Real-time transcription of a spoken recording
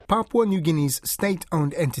Papua New Guinea's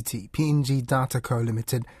state-owned entity, PNG Data Co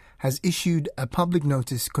Limited, has issued a public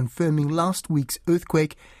notice confirming last week's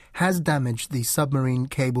earthquake has damaged the submarine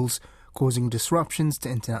cables, causing disruptions to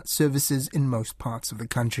internet services in most parts of the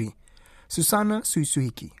country. Susana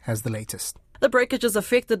Suisuiki has the latest. The breakages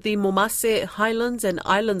affected the Momase, Highlands and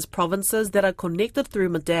Islands provinces that are connected through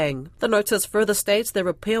Madang. The notice further states the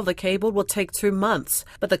repair of the cable will take 2 months,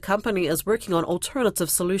 but the company is working on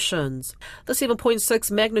alternative solutions. The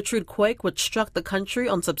 7.6 magnitude quake which struck the country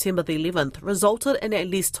on September the 11th resulted in at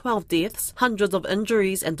least 12 deaths, hundreds of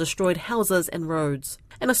injuries and destroyed houses and roads.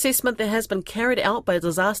 An assessment that has been carried out by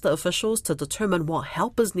disaster officials to determine what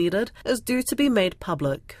help is needed is due to be made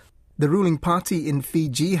public. The ruling party in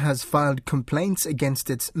Fiji has filed complaints against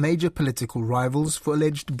its major political rivals for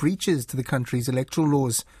alleged breaches to the country's electoral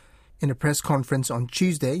laws. In a press conference on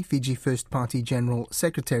Tuesday, Fiji First Party General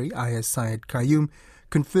Secretary Ayaz Sayed Qayyum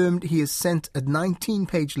confirmed he has sent a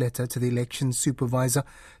 19-page letter to the elections supervisor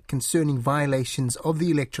concerning violations of the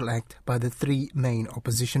Electoral Act by the 3 main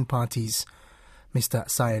opposition parties. Mr.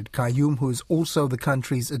 Sayed Qayyum, who is also the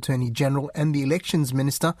country's Attorney General and the Elections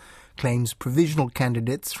Minister, claims provisional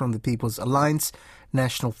candidates from the People's Alliance,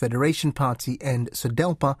 National Federation Party and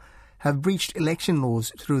SODELPA have breached election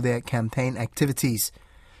laws through their campaign activities.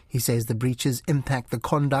 He says the breaches impact the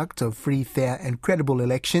conduct of free, fair and credible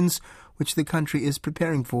elections, which the country is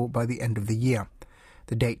preparing for by the end of the year.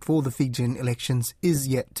 The date for the Fijian elections is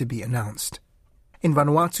yet to be announced. In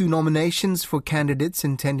Vanuatu, nominations for candidates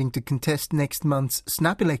intending to contest next month's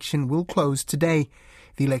snap election will close today.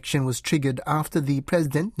 The election was triggered after the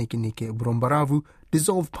President, Nikinike Brombaravhu,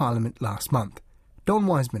 dissolved Parliament last month. Don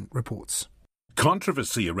Wiseman reports.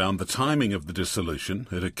 Controversy around the timing of the dissolution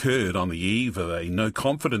had occurred on the eve of a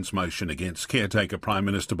no-confidence motion against caretaker Prime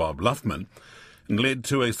Minister Bob Loughman and led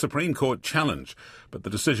to a Supreme Court challenge, but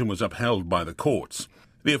the decision was upheld by the courts.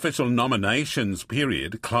 The official nominations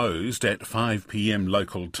period closed at 5 p.m.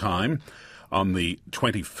 local time on the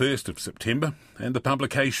 21st of September, and the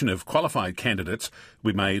publication of qualified candidates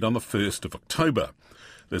will be made on the 1st of October.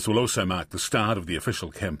 This will also mark the start of the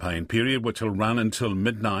official campaign period, which will run until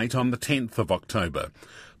midnight on the 10th of October.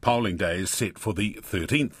 Polling day is set for the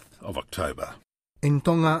 13th of October. In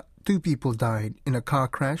Tonga, 2 people died in a car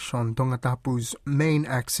crash on Tongatapu's main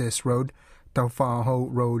access road, Tauwhāhau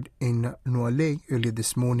Road in Nualei earlier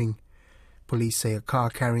this morning. Police say a car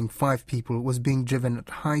carrying 5 people was being driven at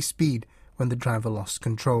high speed when the driver lost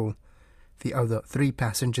control. The other 3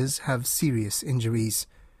 passengers have serious injuries.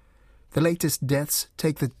 The latest deaths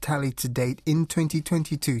take the tally to date in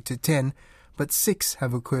 2022 to 10, but 6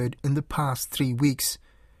 have occurred in the past 3 weeks.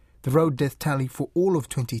 The road death tally for all of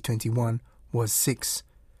 2021 was 6.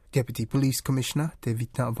 Deputy Police Commissioner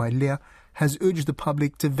Tevita Vailea has urged the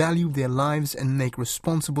public to value their lives and make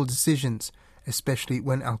responsible decisions, especially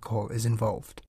when alcohol is involved.